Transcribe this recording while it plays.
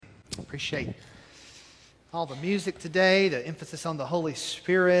Appreciate all the music today, the emphasis on the Holy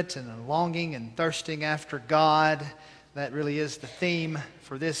Spirit and the longing and thirsting after God. That really is the theme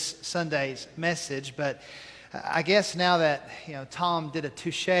for this Sunday's message. But I guess now that Tom did a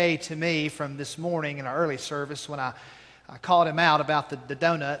touche to me from this morning in our early service when I called him out about the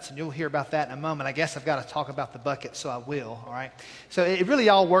donuts, and you'll hear about that in a moment. I guess I've got to talk about the bucket, so I will, all right? So it really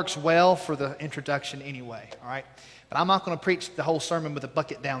all works well for the introduction anyway, all right? But I'm not going to preach the whole sermon with a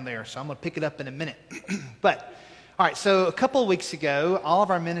bucket down there, so I'm going to pick it up in a minute. But, all right, so a couple of weeks ago, all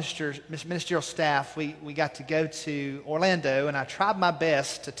of our ministerial staff, we got to go to Orlando, and I tried my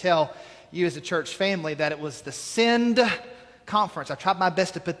best to tell you as a church family that it was the Send Conference. I tried my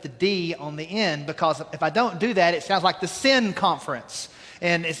best to put the D on the end because if I don't do that, it sounds like the Sin Conference.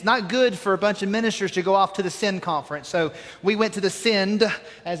 And it's not good for a bunch of ministers to go off to the Sin Conference. So we went to the Send,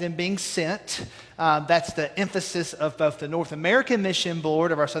 as in being sent. That's the emphasis of both the North American Mission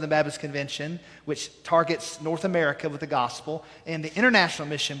Board of our Southern Baptist Convention, which targets North America with the gospel, and the International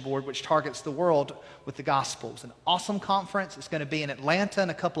Mission Board, which targets the world with the gospel. It's an awesome conference. It's going to be in Atlanta in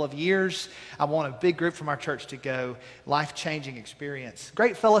a couple of years. I want a big group from our church to go. Life-changing experience.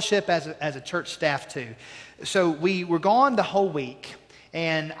 Great fellowship as a church staff, too. So we were gone the whole week.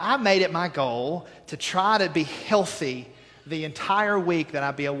 And I made it my goal to try to be healthy the entire week that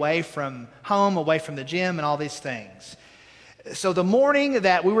I'd be away from home, away from the gym, and all these things. So the morning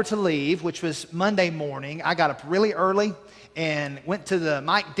that we were to leave, which was Monday morning, I got up really early and went to the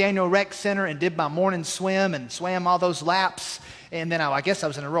Mike Daniel Rec Center and did my morning swim and swam all those laps. And then I guess I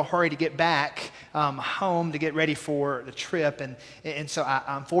was in a real hurry to get back home to get ready for the trip. And so I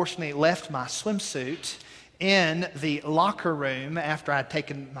unfortunately left my swimsuit in the locker room after I'd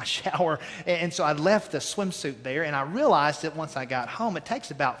taken my shower. And so I left the swimsuit there, and I realized that once I got home, it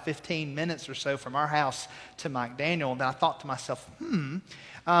takes about 15 minutes or so from our house to Mike Daniel. And then I thought to myself,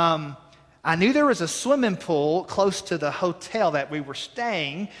 I knew there was a swimming pool close to the hotel that we were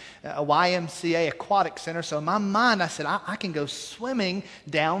staying, a YMCA aquatic center. So in my mind, I said, I can go swimming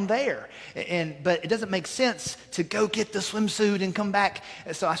down there. But it doesn't make sense to go get the swimsuit and come back.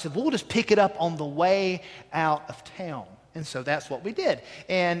 So I said, we'll just pick it up on the way out of town. And so that's what we did.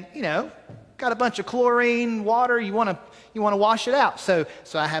 And, got a bunch of chlorine, water, you want to wash it out. So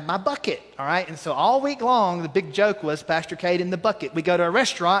I had my bucket, all right? And so all week long, the big joke was Pastor Kate in the bucket. We go to a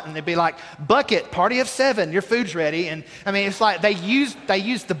restaurant, and they'd be like, bucket, party of 7, your food's ready. And, it's like they used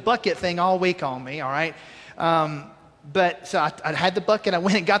the bucket thing all week on me, all right? But so I had the bucket. I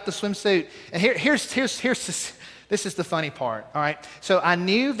went and got the swimsuit. And here's this is the funny part, all right? So I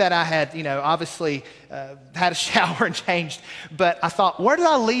knew that I had, obviously had a shower and changed, but I thought, where did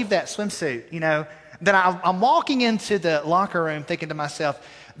I leave that swimsuit, Then I'm walking into the locker room thinking to myself,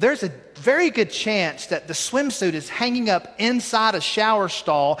 there's a very good chance that the swimsuit is hanging up inside a shower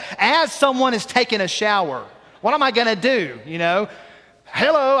stall as someone is taking a shower. What am I going to do,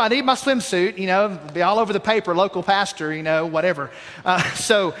 Hello, I need my swimsuit, be all over the paper, local pastor, whatever.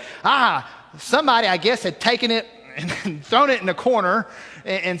 Somebody, I guess, had taken it and thrown it in the corner,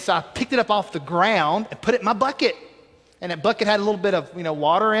 and so I picked it up off the ground and put it in my bucket. And that bucket had a little bit of,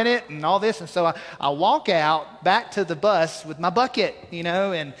 water in it and all this. And so I walk out back to the bus with my bucket,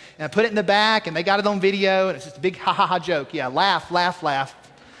 and I put it in the back, and they got it on video, and it's just a big ha-ha-ha joke. Yeah, laugh.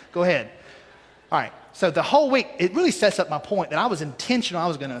 Go ahead. All right. So the whole week, it really sets up my point that I was intentional. I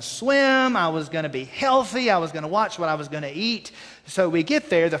was going to swim. I was going to be healthy. I was going to watch what I was going to eat. So we get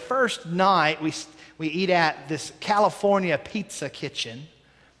there. The first night, we eat at this California pizza kitchen.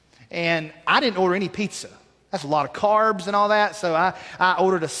 And I didn't order any pizza. That's a lot of carbs and all that. So I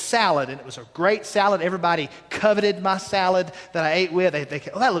ordered a salad, and it was a great salad. Everybody coveted my salad that I ate with. They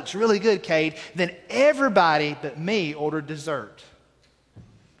that looks really good, Cade. Then everybody but me ordered dessert.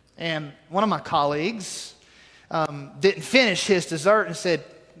 And one of my colleagues didn't finish his dessert and said,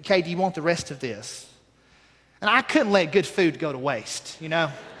 Cade, do you want the rest of this? And I couldn't let good food go to waste,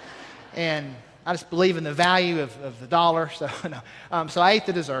 And I just believe in the value of the dollar. So I ate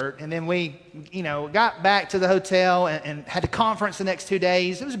the dessert, and then we, got back to the hotel and had a conference the next 2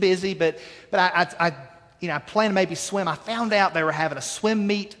 days. It was busy, but I planned to maybe swim. I found out they were having a swim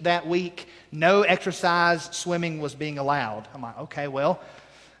meet that week. No exercise swimming was being allowed. I'm like, okay, well,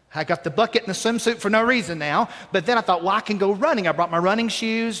 I got the bucket and the swimsuit for no reason now. But then I thought, well, I can go running. I brought my running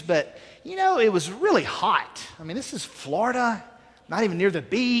shoes, but, it was really hot. This is Florida, not even near the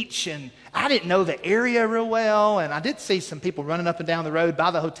beach, and I didn't know the area real well. And I did see some people running up and down the road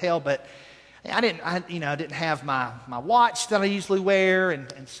by the hotel, but I didn't have my watch that I usually wear,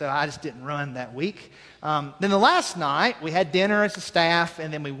 and so I just didn't run that week. Then the last night, we had dinner as a staff,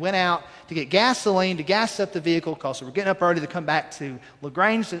 and then we went out to get gasoline to gas up the vehicle because we were getting up early to come back to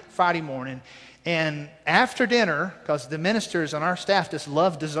LaGrange Friday morning. And after dinner, because the ministers on our staff just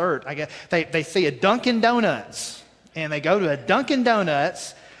love dessert, I guess they see a Dunkin' Donuts, and they go to a Dunkin'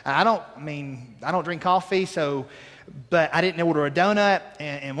 Donuts. I don't drink coffee, but I didn't order a donut.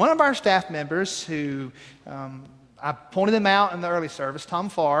 And one of our staff members who I pointed them out in the early service, Tom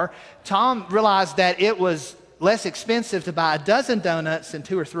Farr, Tom realized that it was less expensive to buy a dozen donuts than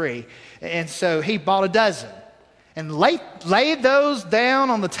 2 or 3. And so he bought a dozen and laid those down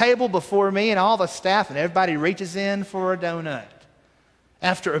on the table before me and all the staff, and everybody reaches in for a donut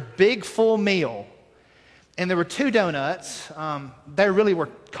after a big full meal. And there were 2 donuts. They really were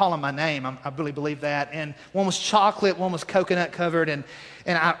calling my name. I really believe that. And one was chocolate, one was coconut covered. And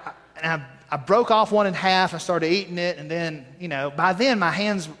I broke off one in half and started eating it. And then, by then my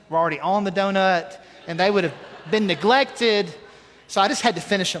hands were already on the donut and they would have been neglected. So I just had to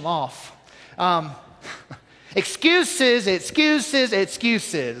finish them off. Excuses.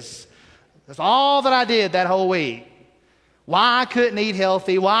 That's all that I did that whole week. Why I couldn't eat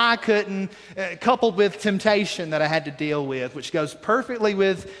healthy, why I couldn't, coupled with temptation that I had to deal with, which goes perfectly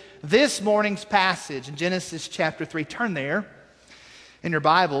with this morning's passage in Genesis chapter 3. Turn there in your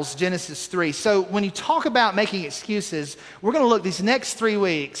Bibles, Genesis 3. So when you talk about making excuses, we're going to look these next 3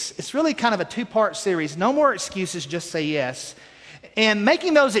 weeks. It's really kind of a 2-part series. No more excuses, just say yes. And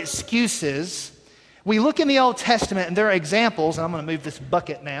making those excuses, we look in the Old Testament and there are examples, and I'm going to move this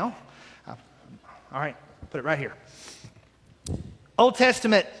bucket now. All right, put it right here. Old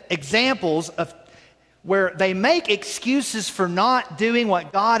Testament examples of where they make excuses for not doing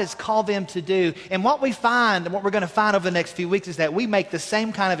what God has called them to do. And what we find, and what we're going to find over the next few weeks, is that we make the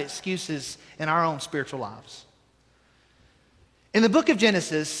same kind of excuses in our own spiritual lives. In the book of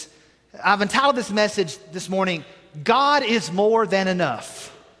Genesis, I've entitled this message this morning, God is more than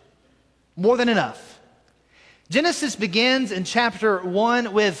enough. More than enough. Genesis begins in chapter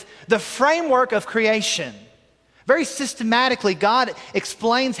 1 with the framework of creation. Very systematically, God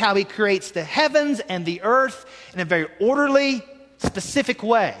explains how he creates the heavens and the earth in a very orderly, specific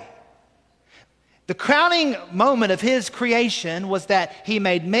way. The crowning moment of his creation was that he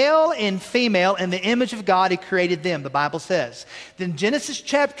made male and female in the image of God. He created them, the Bible says. Then Genesis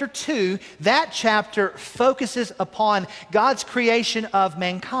chapter 2, that chapter focuses upon God's creation of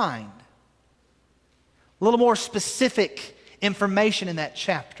mankind. A little more specific information in that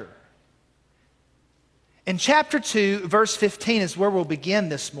chapter. In chapter 2, verse 15 is where we'll begin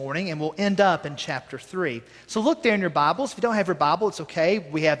this morning, and we'll end up in chapter 3. So look there in your Bibles. If you don't have your Bible, it's okay.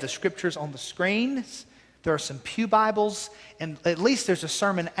 We have the scriptures on the screens. There are some pew Bibles, and at least there's a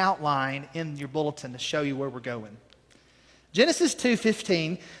sermon outline in your bulletin to show you where we're going. Genesis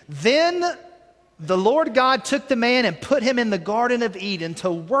 2:15, then the Lord God took the man and put him in the Garden of Eden to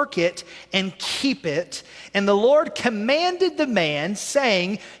work it and keep it. And the Lord commanded the man,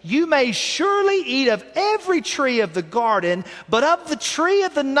 saying, you may surely eat of every tree of the garden, but of the tree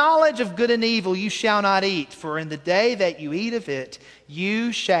of the knowledge of good and evil you shall not eat. For in the day that you eat of it,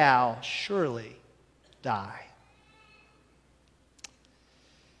 you shall surely die.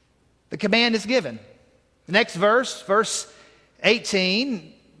 The command is given. The next verse, verse 18,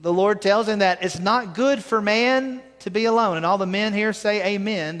 the Lord tells him that it's not good for man to be alone. And all the men here say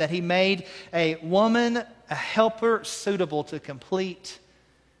amen, that he made a woman, a helper suitable to complete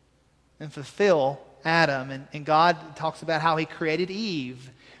and fulfill Adam. And God talks about how he created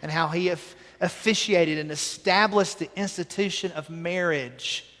Eve and how he officiated and established the institution of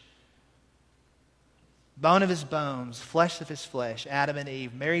marriage. Bone of his bones, flesh of his flesh, Adam and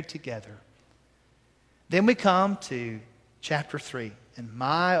Eve married together. Then we come to chapter 3. And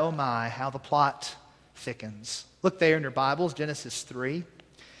my, oh my, how the plot thickens. Look there in your Bibles, Genesis 3.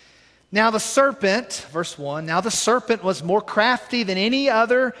 Now the serpent, verse 1, now the serpent was more crafty than any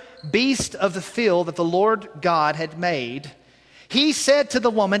other beast of the field that the Lord God had made. He said to the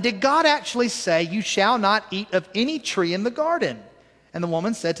woman, did God actually say, you shall not eat of any tree in the garden? And the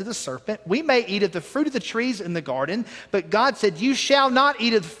woman said to the serpent, we may eat of the fruit of the trees in the garden, but God said, you shall not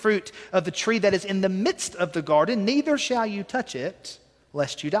eat of the fruit of the tree that is in the midst of the garden, neither shall you touch it,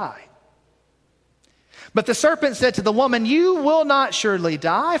 lest you die. But the serpent said to the woman, you will not surely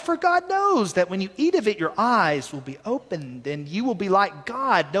die, for God knows that when you eat of it, your eyes will be opened, and you will be like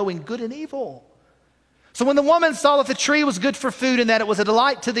God, knowing good and evil. So when the woman saw that the tree was good for food and that it was a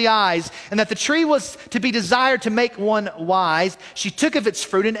delight to the eyes and that the tree was to be desired to make one wise, she took of its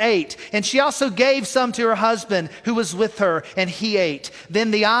fruit and ate. And she also gave some to her husband who was with her, and he ate.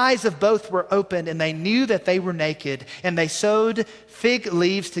 Then the eyes of both were opened, and they knew that they were naked. And they sewed fig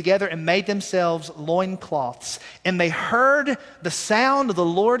leaves together and made themselves loincloths. And they heard the sound of the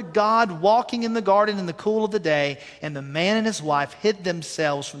Lord God walking in the garden in the cool of the day. And the man and his wife hid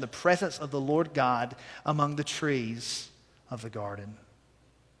themselves from the presence of the Lord God among the trees of the garden.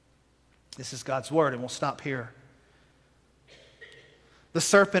 This is God's word, and we'll stop here. The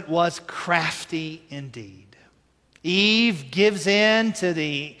serpent was crafty indeed. Eve gives in to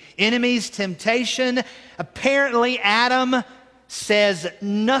the enemy's temptation. Apparently, Adam says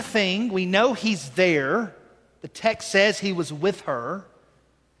nothing. We know he's there. The text says he was with her.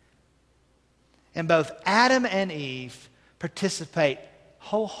 And both Adam and Eve participate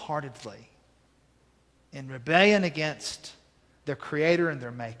wholeheartedly in rebellion against their Creator and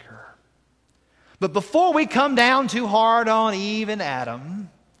their Maker. But before we come down too hard on Eve and Adam,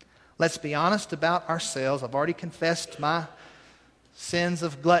 let's be honest about ourselves. I've already confessed my sins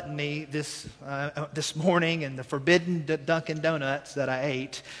of gluttony this morning and the forbidden Dunkin' Donuts that I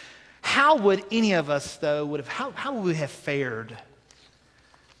ate. How would any of us, though, how would we have fared?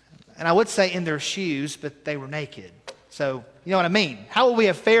 And I would say in their shoes, but they were naked. So, you know what I mean? How would we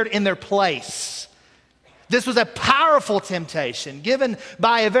have fared in their place? This was a powerful temptation given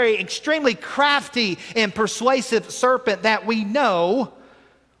by a very extremely crafty and persuasive serpent that we know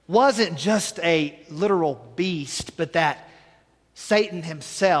wasn't just a literal beast, but that Satan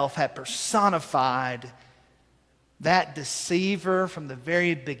himself had personified that deceiver from the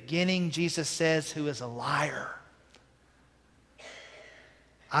very beginning, Jesus says, who is a liar.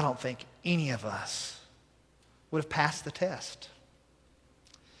 I don't think any of us would have passed the test.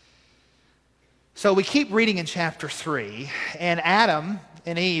 So we keep reading in chapter 3, and Adam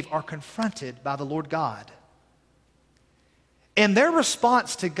and Eve are confronted by the Lord God. And their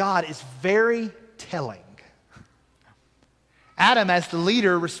response to God is very telling. Adam, as the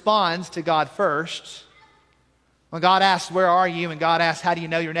leader, responds to God first. When God asks, "Where are you?" and God asks, "How do you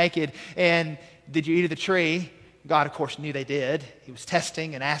know you're naked?" and "Did you eat of the tree?" God, of course, knew they did. He was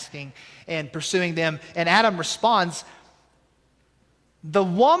testing and asking and pursuing them. And Adam responds, "The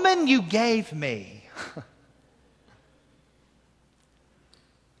woman you gave me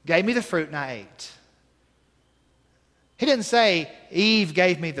gave me the fruit and I ate." He didn't say, "Eve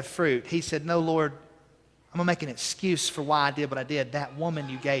gave me the fruit." He said, "No, Lord, I'm going to make an excuse for why I did what I did. That woman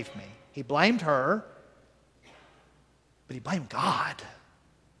you gave me." He blamed her, but he blamed God.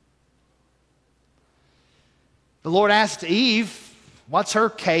 The Lord asked Eve, what's her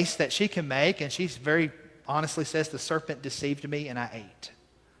case that she can make? And she very honestly says, "The serpent deceived me and I ate."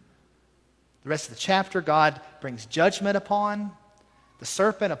 The rest of the chapter, God brings judgment upon the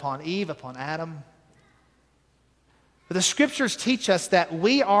serpent, upon Eve, upon Adam. But the scriptures teach us that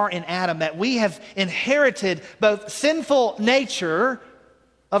we are in Adam, that we have inherited both sinful nature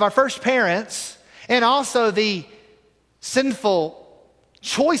of our first parents and also the sinful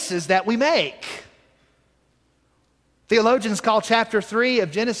choices that we make. Theologians call chapter 3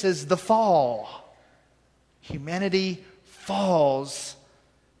 of Genesis the fall. Humanity falls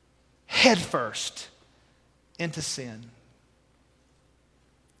headfirst into sin.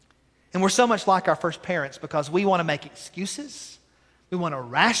 And we're so much like our first parents because we want to make excuses. We want to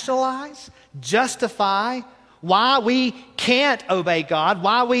rationalize, justify why we can't obey God,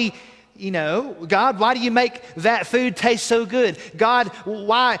 why we, God, why do you make that food taste so good? God,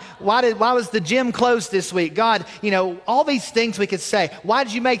 why was the gym closed this week? God, all these things we could say. Why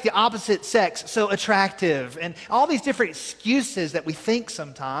did you make the opposite sex so attractive? And all these different excuses that we think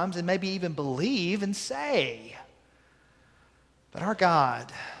sometimes and maybe even believe and say. But our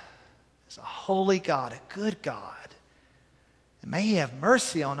God is a holy God, a good God. And may He have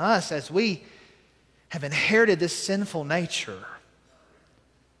mercy on us as we have inherited this sinful nature.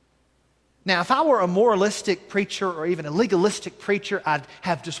 Now, if I were a moralistic preacher or even a legalistic preacher, I'd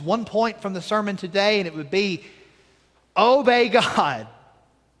have just one point from the sermon today, and it would be, obey God.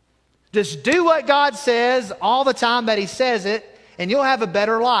 Just do what God says all the time that He says it, and you'll have a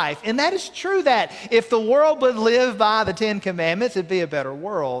better life. And that is true that if the world would live by the 10 Commandments, it'd be a better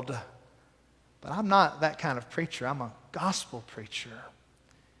world. But I'm not that kind of preacher. I'm a gospel preacher.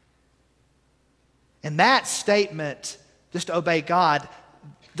 And that statement, just obey God,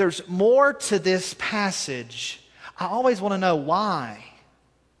 there's more to this passage. I always want to know why.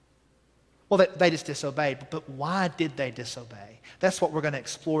 Well, they just disobeyed, but why did they disobey? That's what we're going to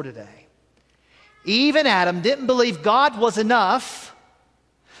explore today. Eve and Adam didn't believe God was enough,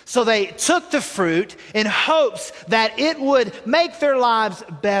 So they took the fruit in hopes that it would make their lives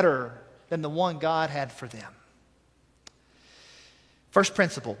better than the one God had for them. First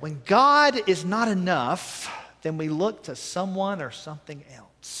principle, when God is not enough, then we look to someone or something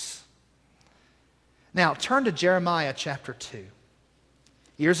else. Now, turn to Jeremiah chapter 2.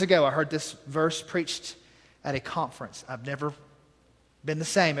 Years ago, I heard this verse preached at a conference. I've never been the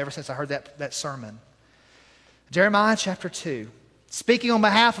same ever since I heard that sermon. Jeremiah chapter 2. Speaking on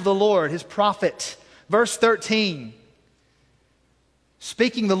behalf of the Lord, his prophet, verse 13.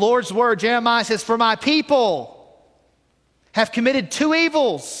 Speaking the Lord's word, Jeremiah says, "For my people have committed two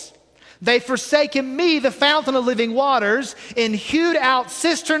evils. They've forsaken me, the fountain of living waters, and hewed out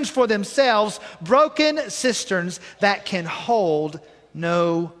cisterns for themselves, broken cisterns that can hold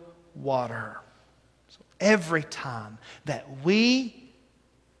no water." So every time that we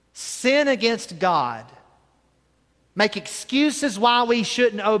sin against God, make excuses why we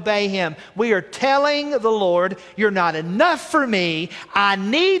shouldn't obey him, we are telling the Lord, "You're not enough for me. I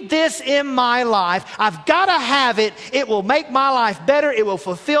need this in my life. I've got to have it. It will make my life better. It will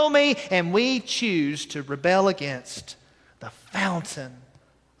fulfill me." And we choose to rebel against the fountain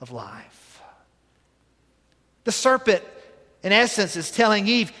of life. The serpent, in essence, is telling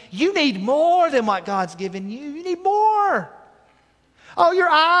Eve, you need more than what God's given you. You need more. Oh, your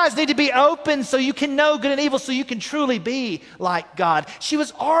eyes need to be open so you can know good and evil, so you can truly be like God. She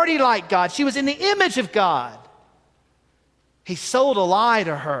was already like God. She was in the image of God. He sold a lie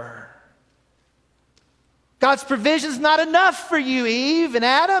to her. God's provision's not enough for you, Eve and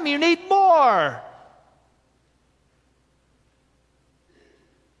Adam. You need more.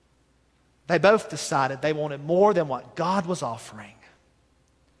 They both decided they wanted more than what God was offering.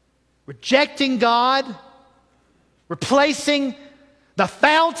 Rejecting God, replacing the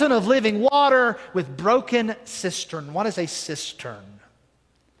fountain of living water with broken cistern. What is a cistern?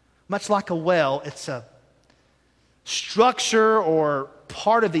 Much like a well, it's a structure or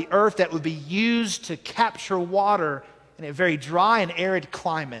part of the earth that would be used to capture water in a very dry and arid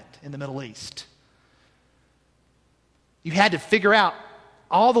climate in the Middle East. You had to figure out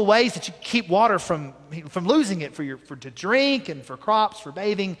all the ways that you keep water from losing it for to drink and for crops, for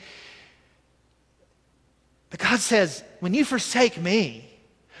bathing. But God says, when you forsake me,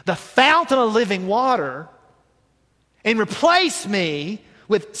 the fountain of living water, and replace me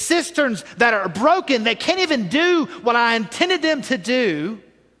with cisterns that are broken, that can't even do what I intended them to do,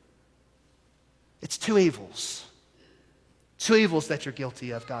 it's two evils. Two evils that you're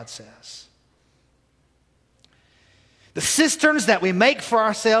guilty of, God says. The cisterns that we make for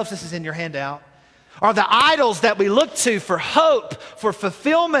ourselves, this is in your handout, are the idols that we look to for hope, for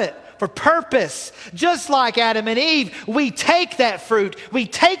fulfillment, for purpose. Just like Adam and Eve, we take that fruit, we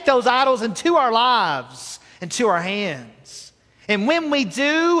take those idols into our lives, into our hands. And when we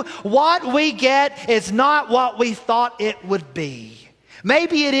do, what we get is not what we thought it would be.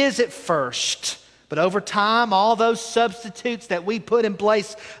 Maybe it is at first, but over time, all those substitutes that we put in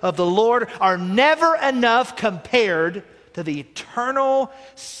place of the Lord are never enough compared to the eternal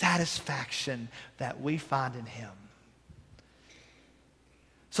satisfaction that we find in him.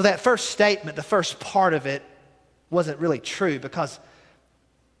 So that first statement, the first part of it, wasn't really true, because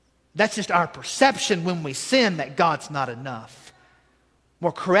that's just our perception when we sin that God's not enough.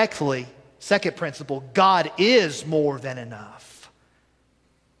 More correctly, second principle, God is more than enough.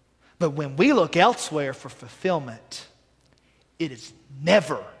 But when we look elsewhere for fulfillment, it is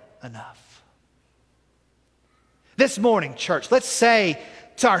never enough. This morning, church, let's say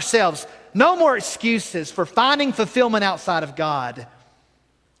to ourselves, no more excuses for finding fulfillment outside of God.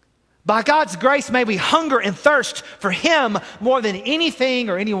 By God's grace, may we hunger and thirst for him more than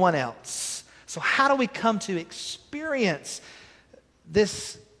anything or anyone else. So how do we come to experience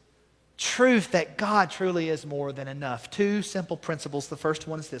this truth that God truly is more than enough? Two simple principles. The first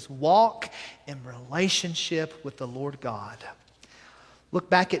one is this: walk in relationship with the Lord God. Look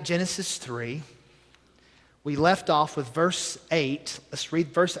back at Genesis 3. We left off with verse 8. Let's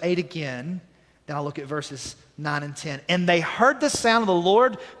read verse 8 again. Then I'll look at verses 9 and 10. "And they heard the sound of the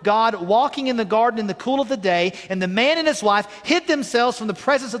Lord God walking in the garden in the cool of the day, and the man and his wife hid themselves from the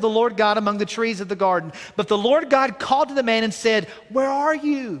presence of the Lord God among the trees of the garden. But the Lord God called to the man and said, 'Where are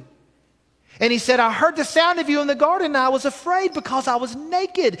you?' And he said, 'I heard the sound of you in the garden, and I was afraid because I was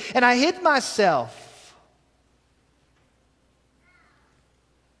naked, and I hid myself.'"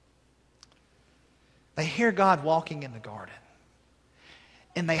 They hear God walking in the garden,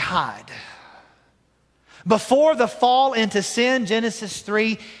 and they hide. Before the fall into sin, Genesis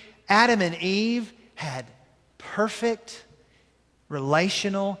 3, Adam and Eve had perfect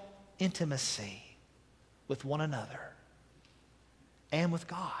relational intimacy with one another. and with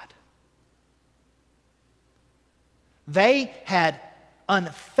God. They had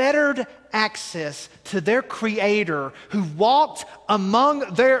unfettered access to their Creator who walked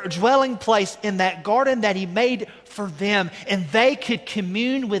among their dwelling place in that garden that He made for them, and they could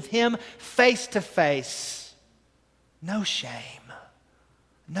commune with Him face to face. No shame,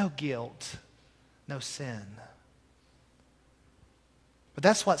 no guilt, no sin. But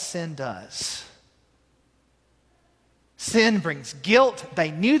that's what sin does. Sin brings guilt.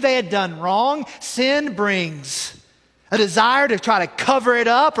 They knew they had done wrong. Sin brings a desire to try to cover it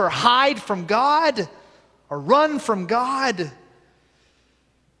up or hide from God or run from God.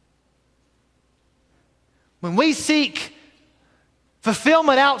 When we seek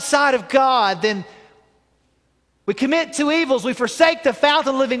fulfillment outside of God, then we commit two evils. We forsake the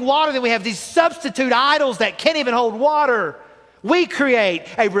fountain of living water, then we have these substitute idols that can't even hold water. We create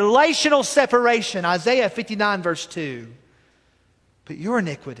a relational separation. Isaiah 59 verse 2. But your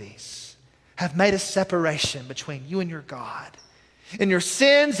iniquities have made a separation between you and your God. And your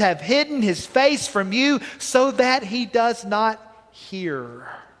sins have hidden His face from you so that He does not hear.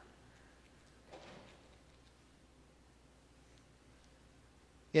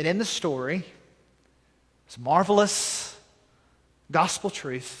 Yet in the story, it's marvelous gospel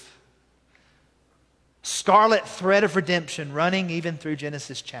truth, scarlet thread of redemption running even through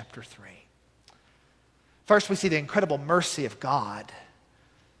Genesis chapter 3. First, we see the incredible mercy of God,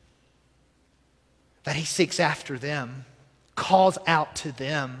 that He seeks after them, calls out to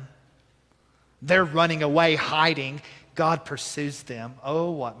them. They're running away, hiding. God pursues them.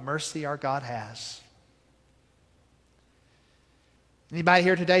 Oh, what mercy our God has. Anybody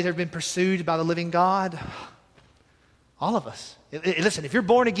here today that have been pursued by the living God? All of us. Listen, if you're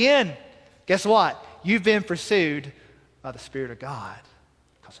born again, guess what? You've been pursued by the Spirit of God.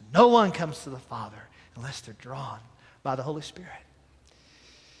 Because no one comes to the Father unless they're drawn by the Holy Spirit.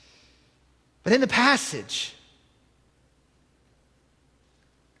 But in the passage,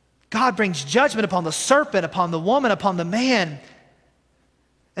 God brings judgment upon the serpent, upon the woman, upon the man.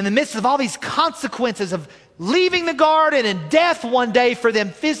 In the midst of all these consequences of leaving the garden and death one day for them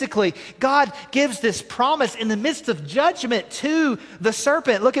physically, God gives this promise in the midst of judgment to the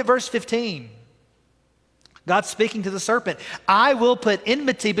serpent. Look at verse 15. God speaking to the serpent, I will put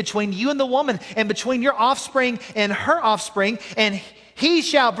enmity between you and the woman, and between your offspring and her offspring, and he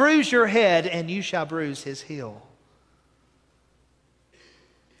shall bruise your head, and you shall bruise his heel.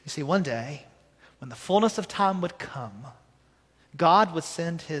 You see, one day, when the fullness of time would come, God would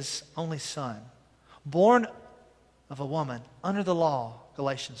send His only Son, born of a woman, under the law,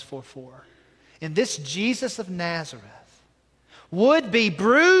 Galatians 4:4. And this Jesus of Nazareth would be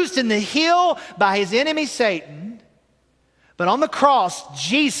bruised in the heel by His enemy Satan, but on the cross,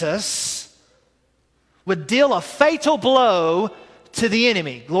 Jesus would deal a fatal blow to the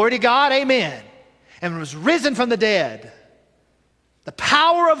enemy. Glory to God, amen. And was risen from the dead. The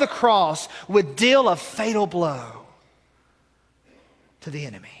power of the cross would deal a fatal blow to the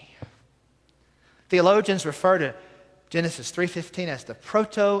enemy. Theologians refer to Genesis 3:15 as the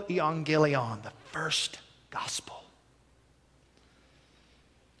proto-evangelion, the first gospel.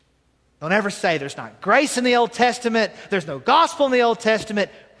 Don't ever say there's not grace in the Old Testament, there's no gospel in the Old Testament.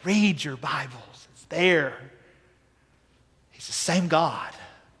 Read your Bibles. It's there. He's the same God.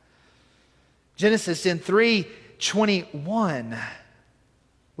 Genesis in 3:21,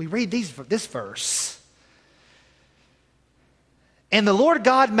 we read this verse. And the Lord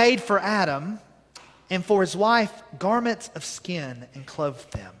God made for Adam and for his wife garments of skin and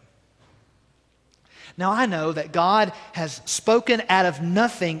clothed them. Now I know that God has spoken out of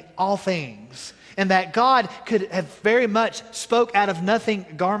nothing all things, and that God could have very much spoke out of nothing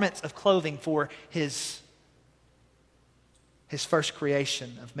garments of clothing for his first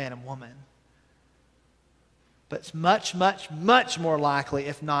creation of man and woman. But it's much, much, much more likely,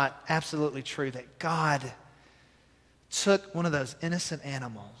 if not absolutely true, that God took one of those innocent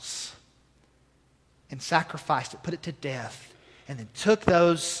animals and sacrificed it, put it to death, and then took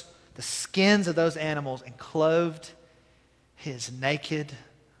the skins of those animals and clothed His naked,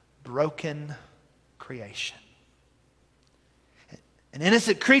 broken creation. An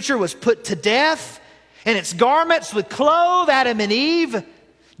innocent creature was put to death, and its garments would clothe Adam and Eve.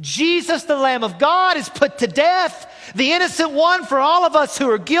 Jesus, the Lamb of God, is put to death. The innocent one for all of us who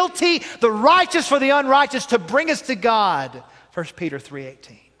are guilty, the righteous for the unrighteous, to bring us to God. 1 Peter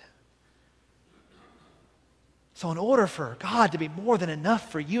 3:18. So in order for God to be more than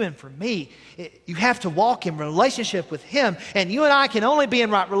enough for you and for me, you have to walk in relationship with Him. And you and I can only be in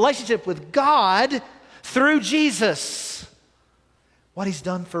right relationship with God through Jesus. What He's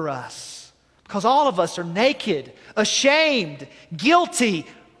done for us. Because all of us are naked, ashamed, guilty,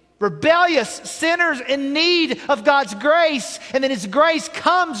 rebellious sinners in need of God's grace. And then His grace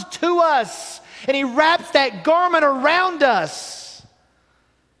comes to us and He wraps that garment around us.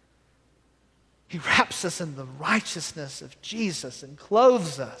 He wraps us in the righteousness of Jesus and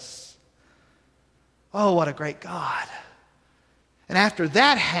clothes us. Oh, what a great God. And after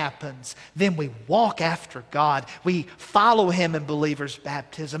that happens, then we walk after God. We follow Him in believers'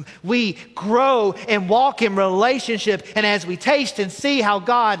 baptism. We grow and walk in relationship. And as we taste and see how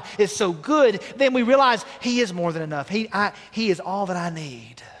God is so good, then we realize He is more than enough. He is all that I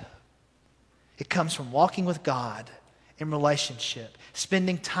need. It comes from walking with God in relationship,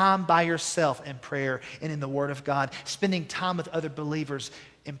 spending time by yourself in prayer and in the Word of God, spending time with other believers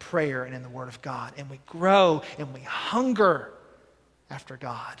in prayer and in the Word of God. And we grow and we hunger after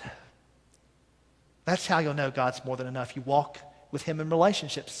God. That's how you'll know God's more than enough. You walk with Him in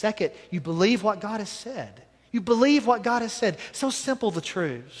relationship. Second, you believe what God has said. You believe what God has said. So simple, the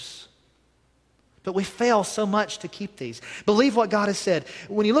truths. But we fail so much to keep these. Believe what God has said.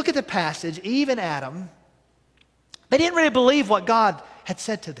 When you look at the passage, Eve and Adam, they didn't really believe what God had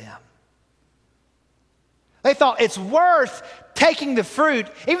said to them. They thought it's worth taking the fruit,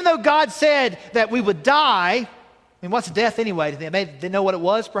 even though God said that we would die. I mean, what's death anyway to them? They didn't know what it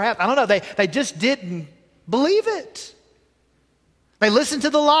was, perhaps. I don't know. They just didn't believe it. They listened to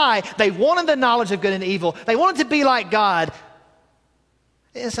the lie. They wanted the knowledge of good and evil. They wanted to be like God.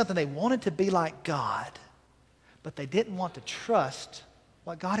 It's something they wanted to be like God, but they didn't want to trust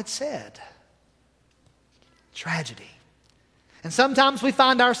what God had said. Tragedy. And sometimes we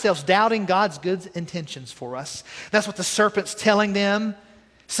find ourselves doubting God's good intentions for us. That's what the serpent's telling them,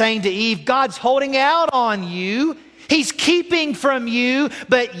 saying to Eve, God's holding out on you. He's keeping from you,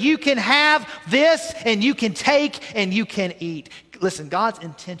 but you can have this and you can take and you can eat. Listen, God's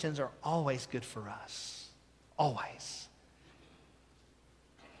intentions are always good for us. Always.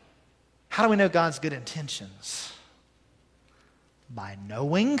 How do we know God's good intentions? By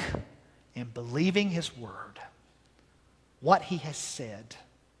knowing and believing His Word. What He has said.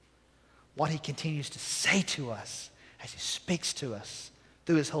 What He continues to say to us as He speaks to us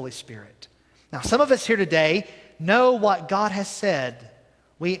through His Holy Spirit. Now, some of us here today know what God has said.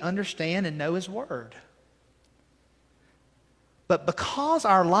 We understand and know His Word. But because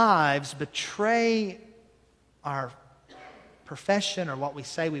our lives betray our profession or what we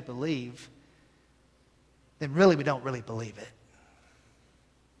say we believe, then really we don't really believe it.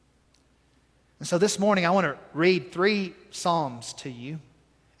 And so this morning I want to read 3 Psalms to you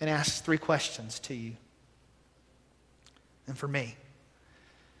and ask 3 questions to you and for me.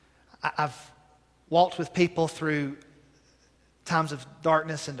 I've walked with people through times of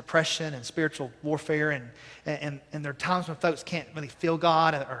darkness and depression and spiritual warfare, and there are times when folks can't really feel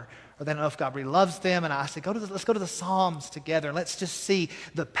God or they don't know if God really loves them. And I say, let's go to the Psalms together and let's just see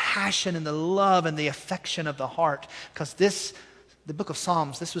the passion and the love and the affection of the heart. Because the book of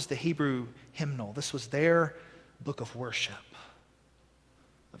Psalms, this was the Hebrew hymnal. This was their book of worship,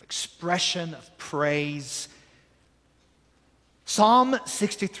 of expression, of praise. Psalm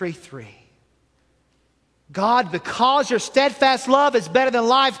 63:3. God, because your steadfast love is better than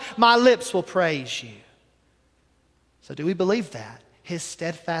life, my lips will praise you. So do we believe that? His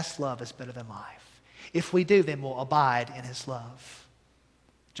steadfast love is better than life. If we do, then we'll abide in His love.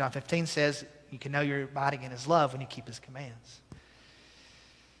 John 15 says, you can know you're abiding in His love when you keep His commands.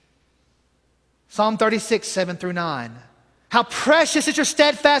 Psalm 36, 7-9. How precious is your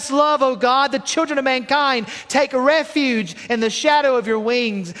steadfast love, O God. The children of mankind take refuge in the shadow of your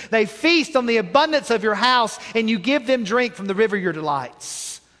wings. They feast on the abundance of your house, and you give them drink from the river of your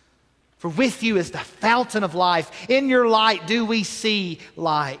delights. For with you is the fountain of life. In your light do we see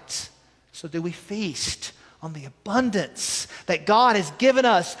light. So do we feast on the abundance that God has given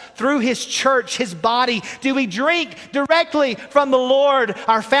us through His church, His body? Do we drink directly from the Lord,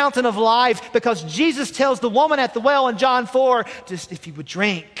 our fountain of life? Because Jesus tells the woman at the well in John 4, just if you would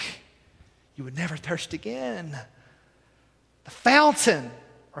drink, you would never thirst again. The fountain,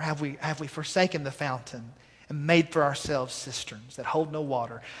 or have we forsaken the fountain and made for ourselves cisterns that hold no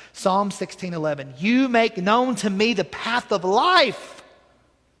water? Psalm 16:11, you make known to me the path of life.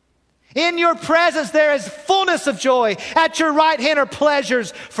 In your presence there is fullness of joy. At your right hand are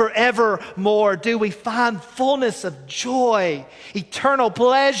pleasures forevermore. Do we find fullness of joy, eternal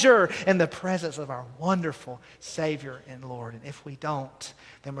pleasure in the presence of our wonderful Savior and Lord? And if we don't,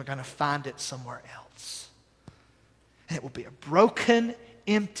 then we're going to find it somewhere else. And it will be a broken,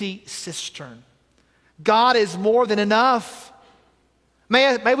 empty cistern. God is more than enough.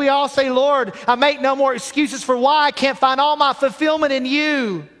 May we all say, Lord, I make no more excuses for why I can't find all my fulfillment in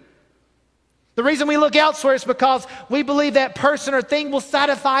you. The reason we look elsewhere is because we believe that person or thing will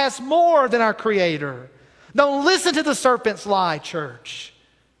satisfy us more than our Creator. Don't listen to the serpent's lie, church.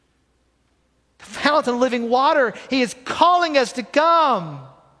 The fountain of living water, He is calling us to come,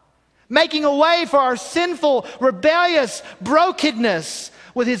 making a way for our sinful, rebellious brokenness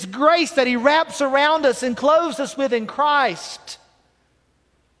with His grace that He wraps around us and clothes us with in Christ.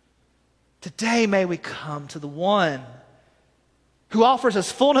 Today, may we come to the one who offers us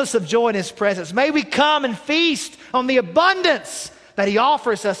fullness of joy in His presence. May we come and feast on the abundance that He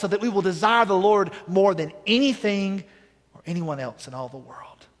offers us so that we will desire the Lord more than anything or anyone else in all the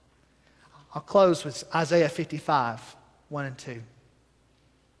world. I'll close with Isaiah 55, 1 and 2.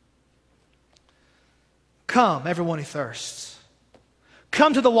 Come, everyone who thirsts.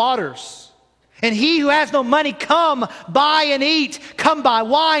 Come to the waters. And he who has no money, come, buy and eat. Come buy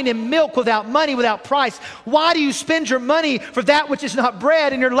wine and milk without money, without price. Why do you spend your money for that which is not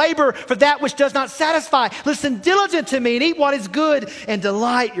bread, and your labor for that which does not satisfy? Listen diligent to me and eat what is good, and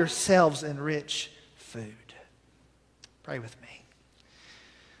delight yourselves in rich food. Pray with me.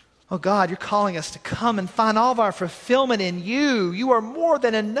 Oh God, you're calling us to come and find all of our fulfillment in you. You are more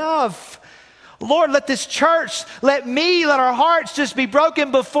than enough. Lord, let this church, let our hearts just be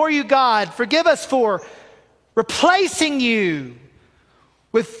broken before you, God. Forgive us for replacing you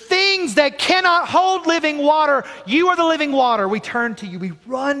with things that cannot hold living water. You are the living water. We turn to you. We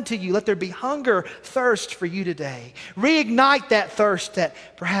run to you. Let there be hunger, thirst for you today. Reignite that thirst that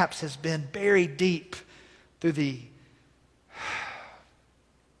perhaps has been buried deep through the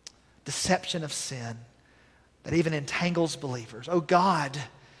deception of sin that even entangles believers. Oh God,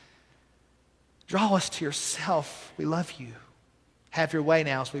 draw us to yourself. We love you. Have your way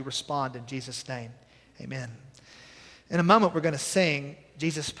now as we respond in Jesus' name. Amen. In a moment, we're going to sing,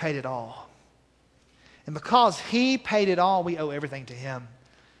 Jesus Paid It All. And because He paid it all, we owe everything to Him.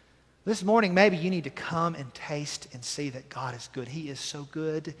 This morning, maybe you need to come and taste and see that God is good. He is so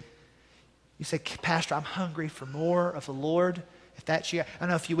good. You say, Pastor, I'm hungry for more of the Lord. If that's you, I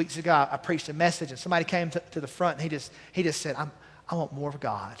know a few weeks ago, I preached a message and somebody came to the front and he just said, I want more of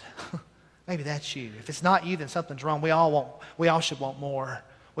God. Maybe that's you. If it's not you, then something's wrong. We all should want more.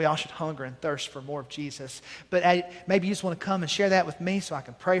 We all should hunger and thirst for more of Jesus. But maybe you just want to come and share that with me so I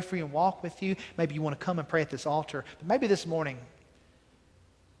can pray for you and walk with you. Maybe you want to come and pray at this altar. But maybe this morning,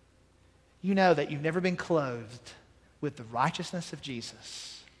 you know that you've never been clothed with the righteousness of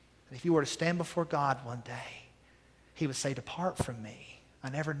Jesus. And if you were to stand before God one day, He would say, depart from me. I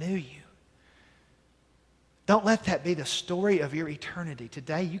never knew you. Don't let that be the story of your eternity.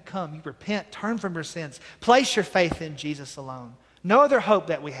 Today you come, you repent, turn from your sins, place your faith in Jesus alone. No other hope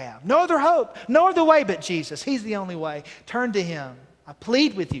that we have. No other hope. No other way but Jesus. He's the only way. Turn to Him. I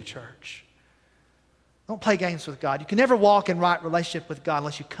plead with you, church. Don't play games with God. You can never walk in right relationship with God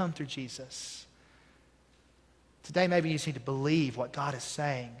unless you come through Jesus. Today maybe you just need to believe what God is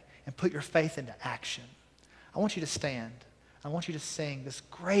saying and put your faith into action. I want you to stand. I want you to sing this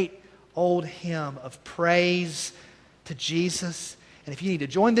great old hymn of praise to Jesus. And if you need to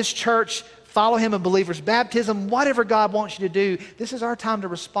join this church, follow Him in believer's baptism, whatever God wants you to do, this is our time to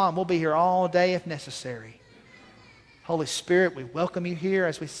respond. We'll be here all day if necessary. Holy Spirit, we welcome you here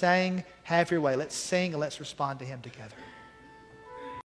as we sang. Have your way. Let's sing and let's respond to Him together.